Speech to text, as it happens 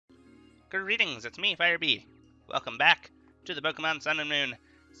Greetings, it's me, FireB. Welcome back to the Pokemon Sun and Moon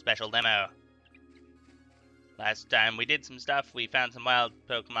special demo. Last time we did some stuff, we found some wild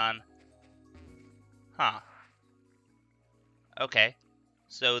Pokemon. Huh. Okay.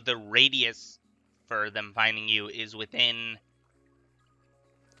 So the radius for them finding you is within,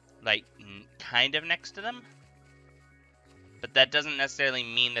 like, kind of next to them? But that doesn't necessarily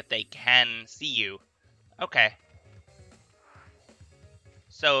mean that they can see you. Okay.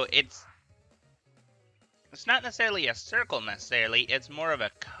 So it's not necessarily a circle necessarily, it's more of a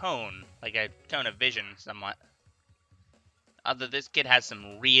cone, like a cone of vision somewhat. Although this kid has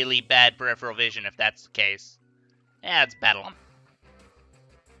some really bad peripheral vision if that's the case. Yeah, let's battle him.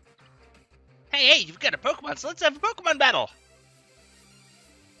 Hey, you've got a Pokemon, so let's have a Pokemon battle!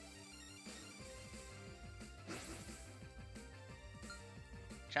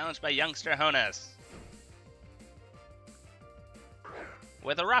 Challenged by youngster Honus.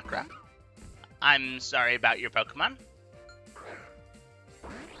 With a Rockruff. I'm sorry about your Pokemon.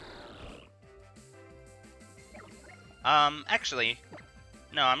 Actually,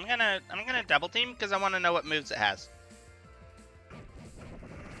 no, I'm gonna double team because I want to know what moves it has.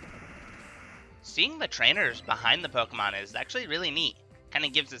 Seeing the trainers behind the Pokemon is actually really neat. Kind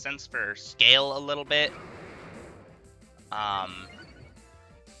of gives a sense for scale a little bit. And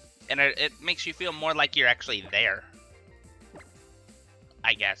it makes you feel more like you're actually there.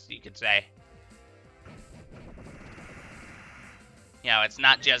 I guess you could say. You know, it's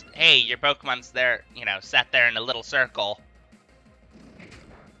not just, hey, your Pokemon's there, you know, sat there in a little circle.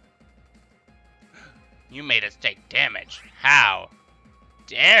 You made us take damage. How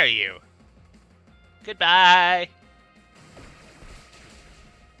dare you? Goodbye.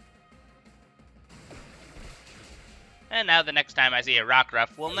 And now the next time I see a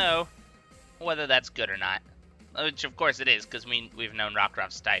Rockruff, we'll know whether that's good or not. Which, of course, it is, because we've known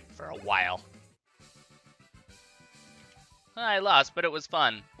Rockruff's type for a while. I lost, but it was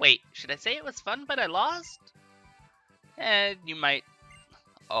fun. Wait, should I say it was fun, but I lost? You might...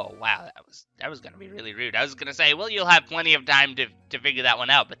 Oh, wow, that was going to be really rude. I was going to say, well, you'll have plenty of time to figure that one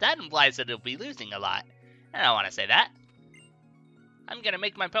out, but that implies that it'll be losing a lot. I don't want to say that. I'm going to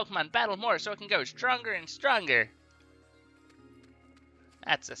make my Pokemon battle more so it can go stronger and stronger.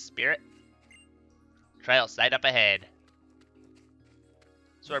 That's a spirit. Trial site up ahead.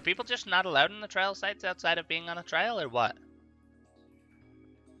 So are people just not allowed in the trial sites outside of being on a trial, or what?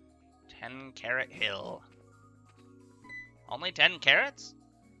 10 Carat Hill. Only 10 carats?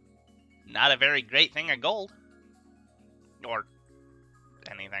 Not a very great thing of gold. Or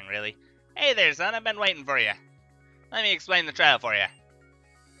anything, really. Hey there, son, I've been waiting for you. Let me explain the trial for you.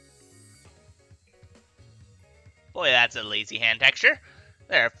 Boy, that's a lazy hand texture.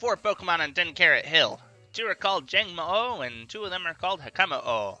 There are 4 Pokemon on 10 Carat Hill. 2 are called Jangmo-o, and 2 of them are called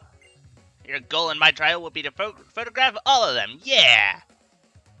Hakamo-o. Your goal in my trial will be to photograph all of them. Yeah!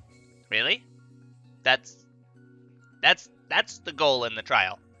 Really? That's the goal in the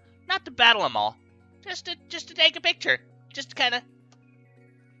trial. Not to battle them all. Just to take a picture. Just to kind of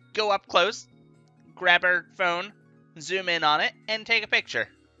go up close, grab our phone, zoom in on it, and take a picture.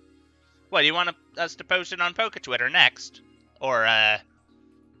 What, do you want us to post it on Poke-Twitter next? Or,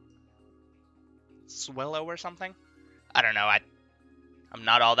 Swillow or something? I don't know, I'm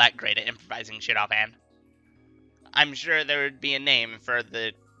not all that great at improvising shit offhand. I'm sure there would be a name for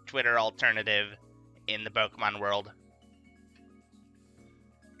the Twitter alternative in the Pokemon world.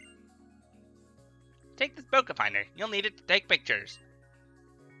 Take this Poke Finder. You'll need it to take pictures.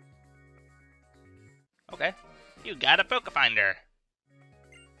 Okay. You got a Poke Finder.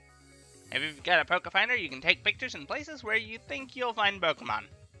 If you've got a Poke Finder, you can take pictures in places where you think you'll find Pokemon.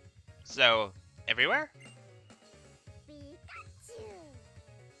 So, everywhere? Pikachu.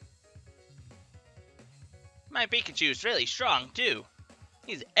 My Pikachu's really strong, too.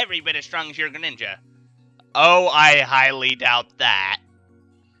 He's every bit as strong as your Greninja. Oh, I highly doubt that.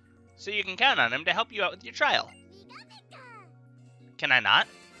 So you can count on him to help you out with your trial. Can I not?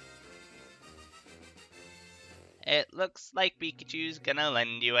 It looks like Pikachu's gonna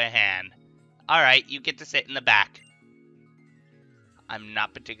lend you a hand. Alright, you get to sit in the back. I'm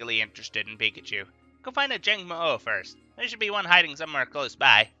not particularly interested in Pikachu. Go find a Jangmo-o first. There should be one hiding somewhere close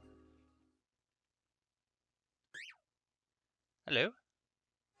by. Hello?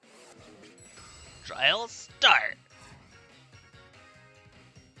 Trial start!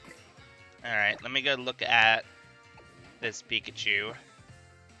 Alright, let me go look at this Pikachu.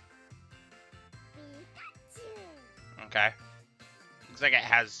 Okay. Looks like it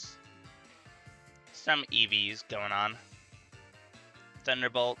has some EVs going on.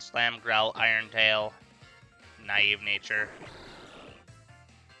 Thunderbolt, Slam, Growl, Iron Tail, Naive Nature.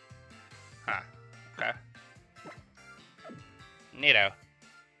 Huh. Okay. Neato.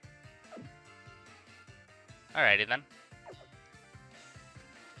 Alrighty then.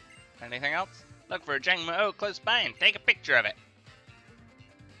 Anything else? Look for a Jangmo-O close by and take a picture of it.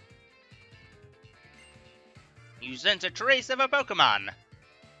 You sense a trace of a Pokemon. Do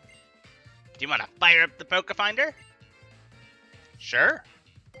you want to fire up the Pokefinder? Sure.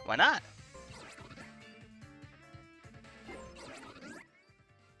 Why not?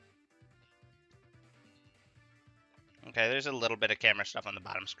 Okay, there's a little bit of camera stuff on the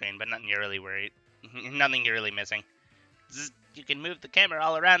bottom screen, but nothing you're really worried. Nothing you're really missing. Zzz, you can move the camera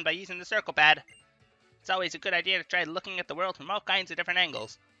all around by using the circle pad. It's always a good idea to try looking at the world from all kinds of different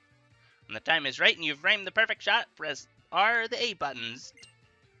angles. When the time is right and you've framed the perfect shot, press R or the A buttons.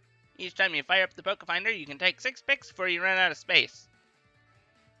 Each time you fire up the Pokefinder, you can take 6 pics before you run out of space.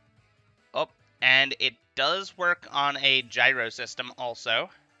 Oh, and it does work on a gyro system also.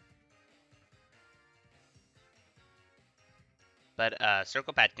 But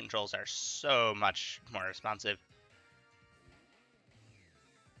circle pad controls are so much more responsive.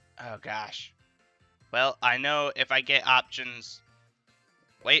 Oh gosh. Well, I know if I get options...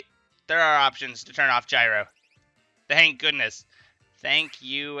 Wait, there are options to turn off gyro. Thank goodness. Thank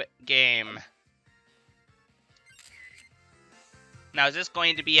you, game. Now, is this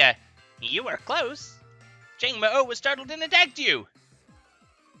going to be a... You were close. Jangmo-O was startled and attacked you.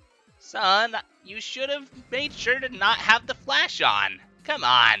 Son, you should have made sure to not have the flash on. Come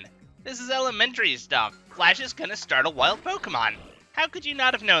on. This is elementary stuff. Flash is gonna start a wild Pokemon. How could you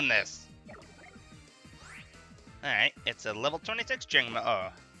not have known this? Alright, it's a level 26 Jangmo-O.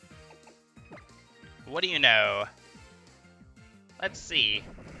 What do you know? Let's see.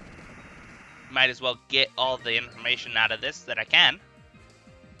 Might as well get all the information out of this that I can.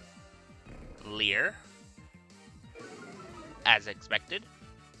 Leer. As expected.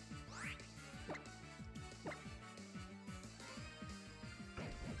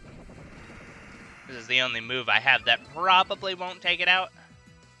 This is the only move I have that probably won't take it out.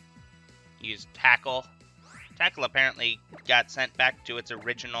 Use Tackle. Tackle apparently got sent back to its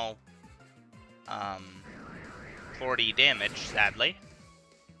original 40 damage, sadly.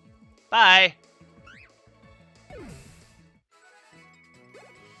 Bye!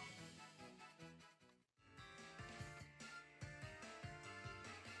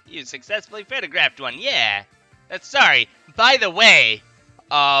 You successfully photographed one, yeah! Sorry, by the way,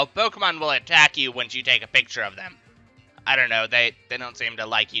 Pokemon will attack you once you take a picture of them. I don't know, they don't seem to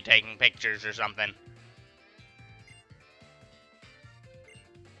like you taking pictures or something.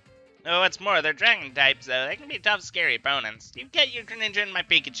 Oh, what's more, they're dragon types, though. They can be tough, scary opponents. You get your Greninja and my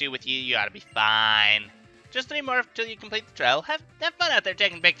Pikachu with you, you ought to be fine. Just 3 more till you complete the trail. Have fun out there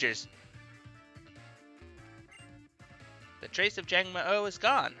taking pictures. The trace of Jangmo-O is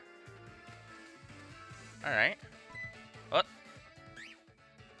gone. Alright. What?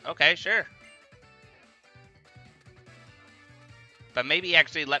 Okay, sure. But maybe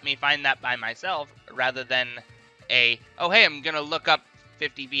actually let me find that by myself, rather than oh hey, I'm gonna look up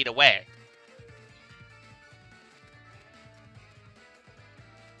 50 feet away.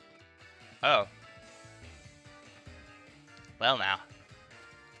 Oh. Well now.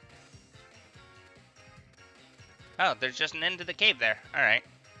 Oh, there's just an end to the cave there. Alright.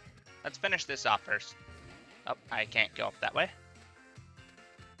 Let's finish this off first. Oh, I can't go up that way.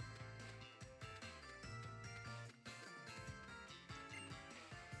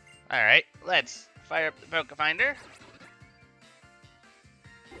 Alright, let's fire up the Pokefinder.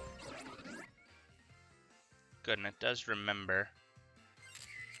 Good, and it does remember.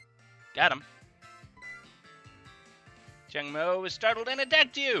 Got him. Jangmo was startled and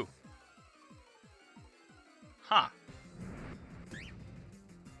attacked you! Huh.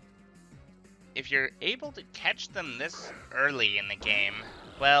 If you're able to catch them this early in the game,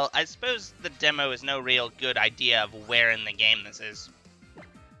 well, I suppose the demo is no real good idea of where in the game this is.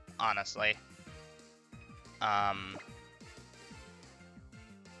 Honestly.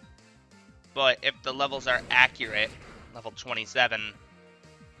 But if the levels are accurate, level 27,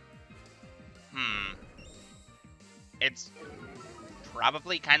 it's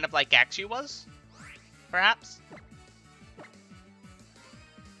probably kind of like Axew was, perhaps?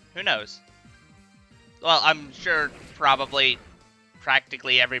 Who knows? Well, I'm sure probably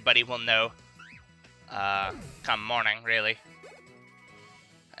practically everybody will know come morning, really.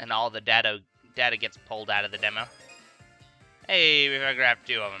 And all the data gets pulled out of the demo. Hey, we photographed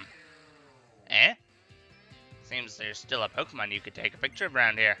 2 of them. Eh? Seems there's still a Pokemon you could take a picture of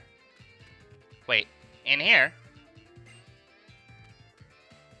around here. Wait, in here?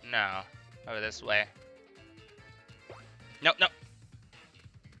 No. Over this way. Nope, nope.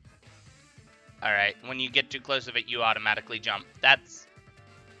 Alright, when you get too close of it, you automatically jump. That's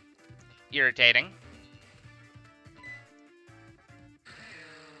irritating.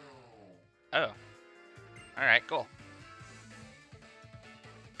 Oh. Alright, cool.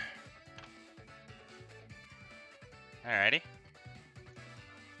 Alrighty.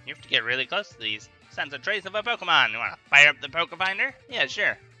 You have to get really close to these. Sense a trace of a Pokemon. You want to fire up the Pokefinder? Yeah,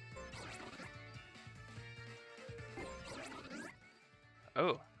 sure.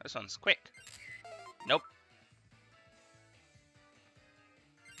 Oh, this one's quick. Nope.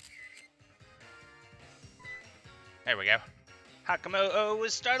 There we go. Hakamo-o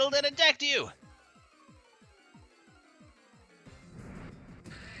was startled and attacked you!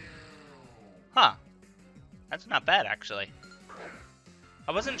 Huh. That's not bad, actually.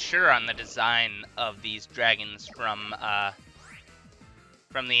 I wasn't sure on the design of these dragons from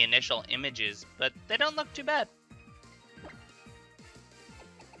the initial images, but they don't look too bad.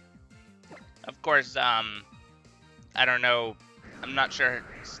 Of course, I don't know, I'm not sure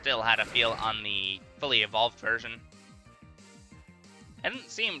still how to feel on the fully evolved version. It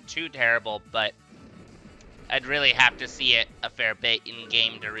didn't seem too terrible, but I'd really have to see it a fair bit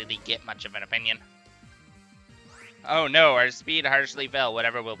in-game to really get much of an opinion. Oh no, our speed harshly fell,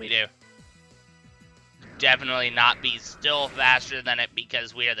 whatever will we do? Definitely not be still faster than it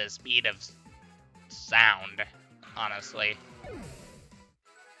because we are the speed of sound, honestly.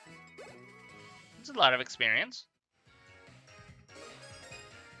 It's a lot of experience.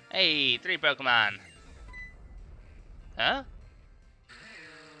 Hey, 3 Pokemon. Huh?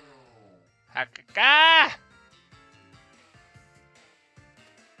 Hakaka!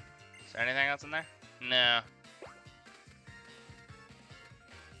 Is there anything else in there? No.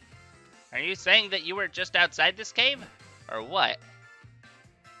 Are you saying that you were just outside this cave? Or what?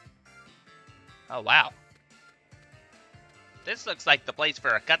 Oh, wow. This looks like the place for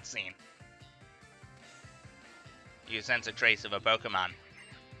a cutscene. You sense a trace of a Pokemon.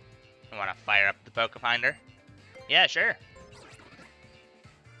 You want to fire up the Pokefinder? Yeah, sure.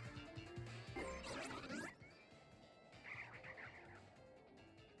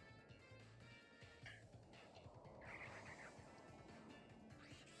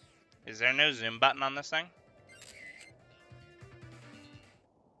 Is there no zoom button on this thing?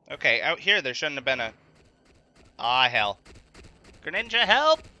 Okay, out here there shouldn't have been a... Ah, hell. Greninja,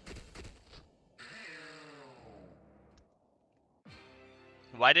 help!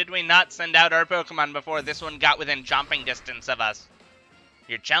 Why did we not send out our Pokemon before this one got within jumping distance of us?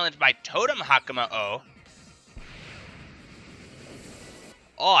 You're challenged by Totem Hakamo-o.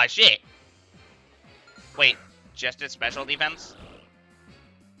 Oh, shit. Wait, just a special defense?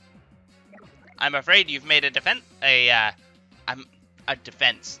 I'm afraid you've made a defense, I'm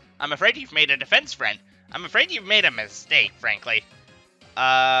afraid you've made a defense, friend. I'm afraid you've made a mistake, frankly.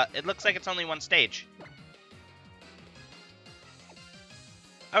 It looks like it's only one stage.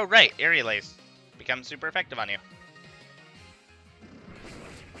 Oh, right, Aerialace becomes super effective on you.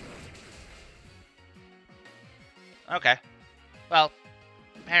 Okay. Well,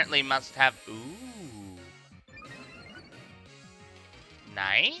 apparently must have... Ooh.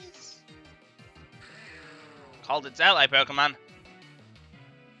 Nice. Called its ally Pokemon.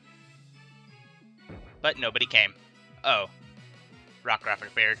 But nobody came. Oh. Rockruff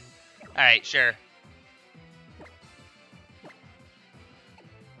appeared. Alright, sure.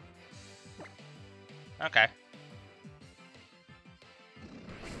 Okay.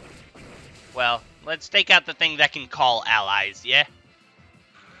 Well, let's take out the thing that can call allies, yeah?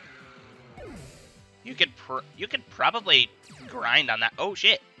 You could probably grind on that. Oh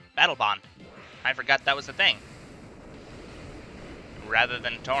shit, Battle Bond. I forgot that was a thing. Rather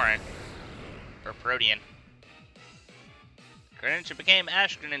than Torrent or Protean. Greninja became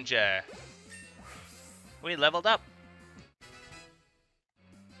Ash-Greninja. We leveled up.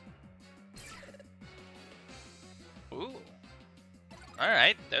 Ooh.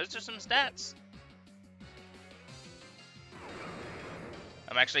 Alright, those are some stats.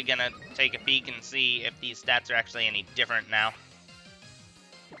 I'm actually gonna take a peek and see if these stats are actually any different now.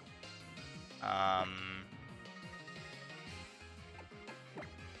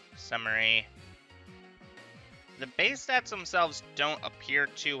 Summary. The base stats themselves don't appear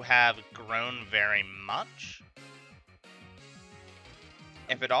to have grown very much.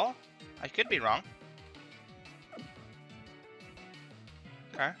 If at all. I could be wrong.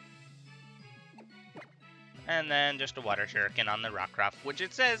 Okay. And then just a Water Shuriken on the Rockruff, which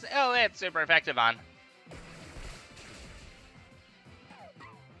it says, oh, it's super effective on.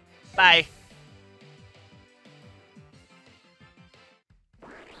 Bye.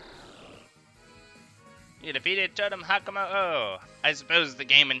 You defeated Totem Hakamo-o. I suppose the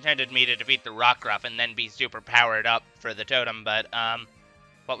game intended me to defeat the Rockruff and then be super powered up for the totem, but,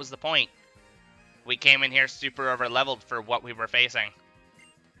 what was the point? We came in here super over-leveled for what we were facing.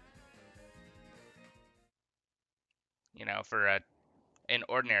 You know, for an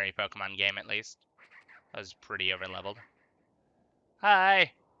ordinary Pokemon game, at least. I was pretty over-leveled.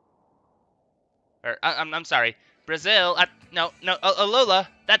 Hi! I'm sorry. Brazil, no, Alola.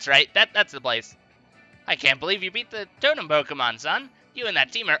 That's right, that's the place. I can't believe you beat the Totem Pokemon, son. You and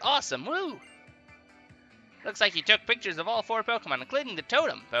that team are awesome, woo! Looks like you took pictures of all 4 Pokemon, including the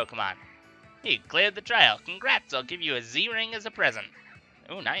Totem Pokemon. You cleared the trial. Congrats, I'll give you a Z-Ring as a present.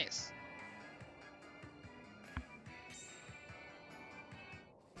 Oh, nice.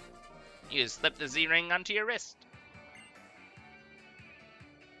 You slip the Z-Ring onto your wrist.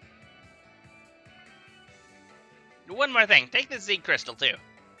 One more thing, take the Z-Crystal, too.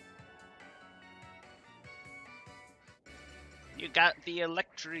 You got the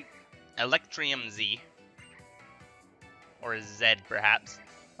Electrium Z. Or Z, perhaps.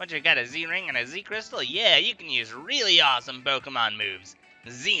 Once you got a Z-Ring and a Z-Crystal, yeah, you can use really awesome Pokemon moves.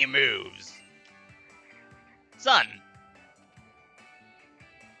 Z-moves. Son.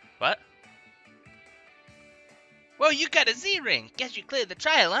 What? Whoa, you got a Z-Ring! Guess you cleared the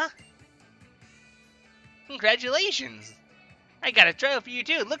trial, huh? Congratulations! I got a trial for you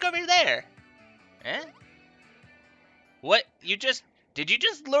too, look over there! Eh? What? Did you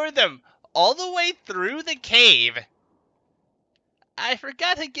just lure them all the way through the cave? I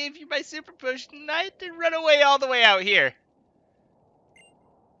forgot I gave you my super potion and I had to run away all the way out here.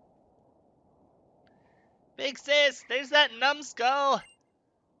 Big sis, there's that numbskull!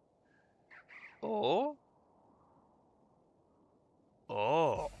 Oh?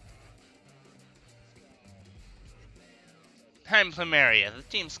 Oh. I'm Plumeria, the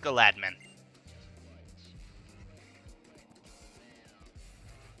Team Skull admin.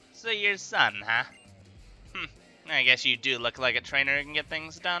 So your son, huh? I guess you do look like a trainer who can get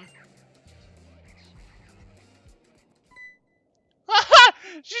things done.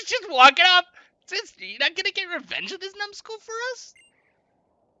 She's just walking up! Sis, you're not gonna get revenge with this numbskull for us?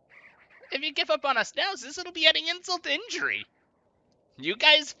 If you give up on us now, sis, it'll be adding insult to injury. You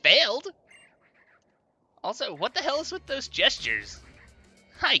guys failed. Also, what the hell is with those gestures?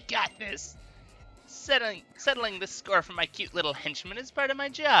 I got this. Settling this score for my cute little henchman is part of my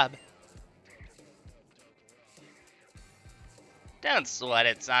job. Don't sweat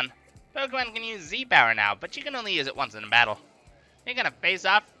it, son. Pokemon can use Z-Power now, but you can only use it once in a battle. Are you gonna face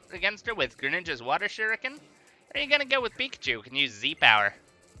off against her with Greninja's Water Shuriken? Or are you gonna go with Pikachu, who can use Z-Power?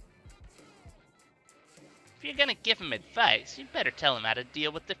 If you're gonna give him advice, you better tell him how to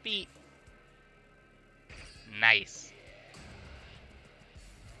deal with defeat. Nice.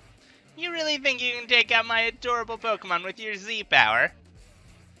 You really think you can take out my adorable Pokemon with your Z-Power?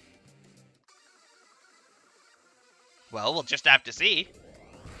 Well, we'll just have to see.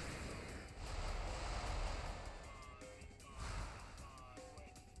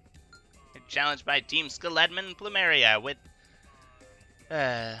 You're challenged by Team Skull-admin and Plumeria with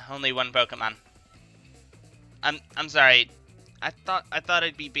only 1 Pokemon. I'm sorry. I thought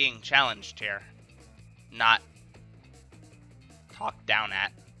I'd be being challenged here, not talked down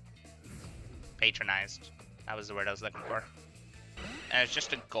at. Patronized. That was the word I was looking for. And it's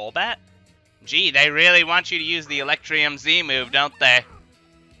just a Golbat? Gee, they really want you to use the Electrium Z move, don't they?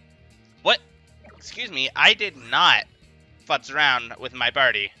 What? Excuse me, I did not futz around with my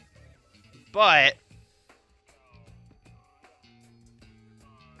party. But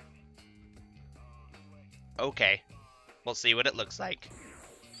okay. We'll see what it looks like.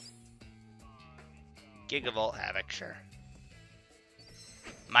 Gigavolt Havoc, sure.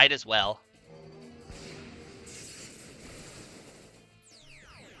 Might as well.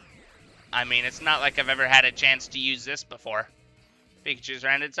 I mean, it's not like I've ever had a chance to use this before. Pikachu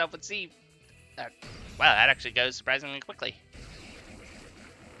surrounded itself with Z. Wow, that actually goes surprisingly quickly.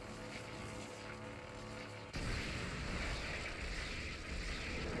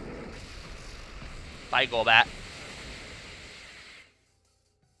 Bye, Golbat.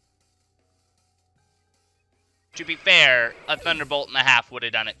 To be fair, a Thunderbolt and a half would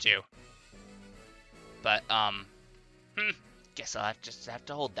have done it too. But, guess I'll just have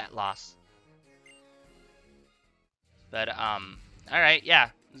to hold that loss. But, alright, yeah.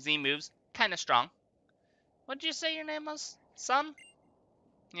 Z moves, kinda strong. What'd you say your name was, son?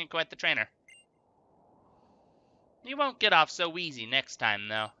 You're quite the trainer. You won't get off so easy next time,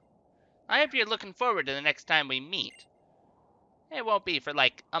 though. I hope you're looking forward to the next time we meet. It won't be for,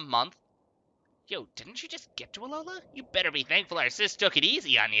 like, a month. Yo, didn't you just get to Alola? You better be thankful our sis took it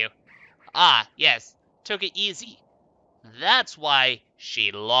easy on you. Ah, yes. took it easy. That's why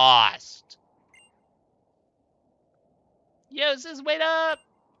she lost. Yo, sis, wait up!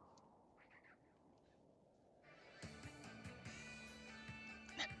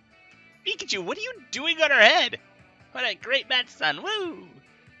 Pikachu, what are you doing on her head? What a great match, son. Woo!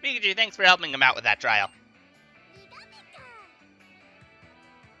 Pikachu, thanks for helping him out with that trial.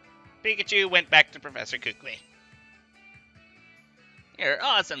 Pikachu went back to Professor Kukui. You're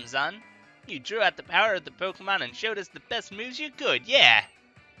awesome, son. You drew out the power of the Pokemon and showed us the best moves you could, yeah!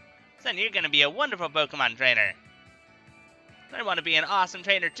 Son, you're gonna be a wonderful Pokemon trainer. I want to be an awesome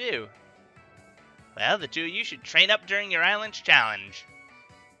trainer, too. Well, the two of you should train up during your island's challenge.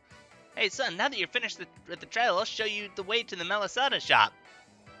 Hey, son, now that you're finished with the trial, I'll show you the way to the Melisada shop.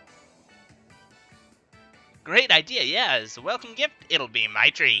 Great idea, yeah. As a welcome gift, it'll be my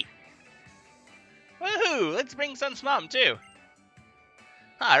treat. Woohoo! Let's bring Son's mom, too.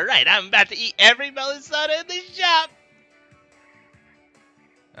 Alright, I'm about to eat every Melisada in the shop!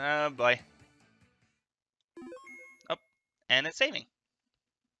 Oh, boy. Oh, and it's saving.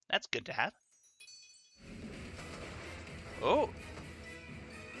 That's good to have. Oh.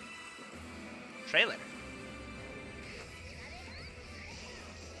 Trailer.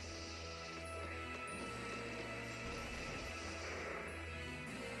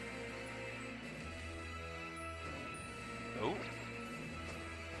 Oh.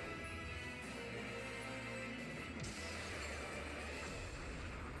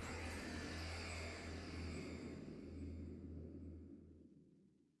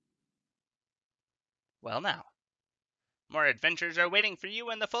 Well now, more adventures are waiting for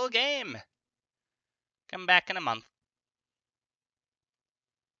you in the full game. Come back in a month.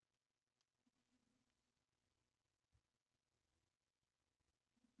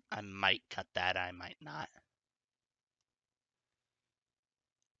 I might cut that, I might not.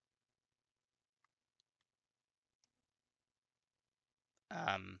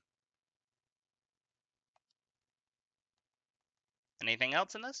 Anything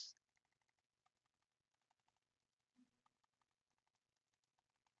else in this?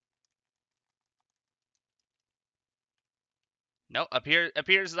 No,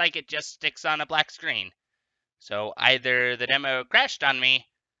 appears like it just sticks on a black screen. So either the demo crashed on me,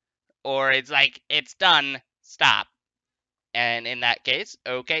 or it's like, it's done, stop. And in that case,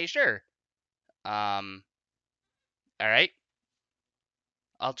 okay, sure. Alright.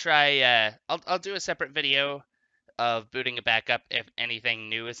 I'll try, I'll do a separate video of booting it back up if anything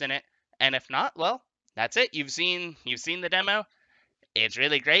new is in it. And if not, well, that's it. You've seen the demo. It's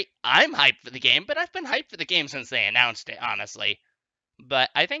really great. I'm hyped for the game, but I've been hyped for the game since they announced it, honestly. But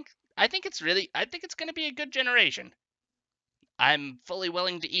I think it's going to be a good generation. I'm fully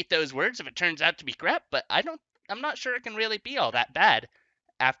willing to eat those words if it turns out to be crap, but I'm not sure it can really be all that bad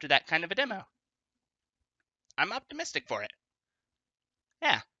after that kind of a demo. I'm optimistic for it.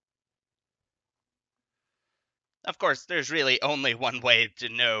 Yeah. Of course, there's really only one way to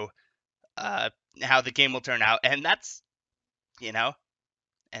know how the game will turn out, and that's,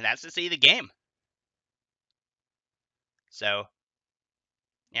 to see the game. So,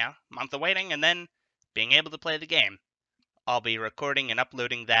 yeah, month of waiting, and then being able to play the game. I'll be recording and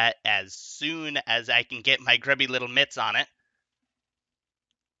uploading that as soon as I can get my grubby little mitts on it.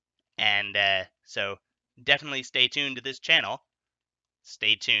 And so definitely stay tuned to this channel.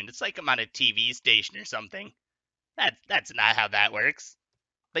 Stay tuned. It's like I'm on a TV station or something. That's not how that works.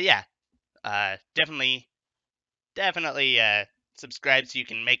 But yeah, definitely subscribe so you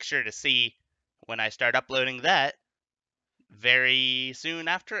can make sure to see when I start uploading that very soon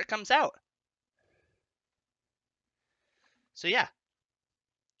after it comes out. So yeah,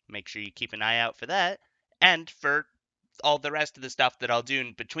 make sure you keep an eye out for that and for all the rest of the stuff that I'll do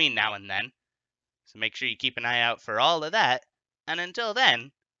in between now and then. So make sure you keep an eye out for all of that. And until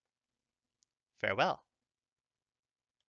then, farewell.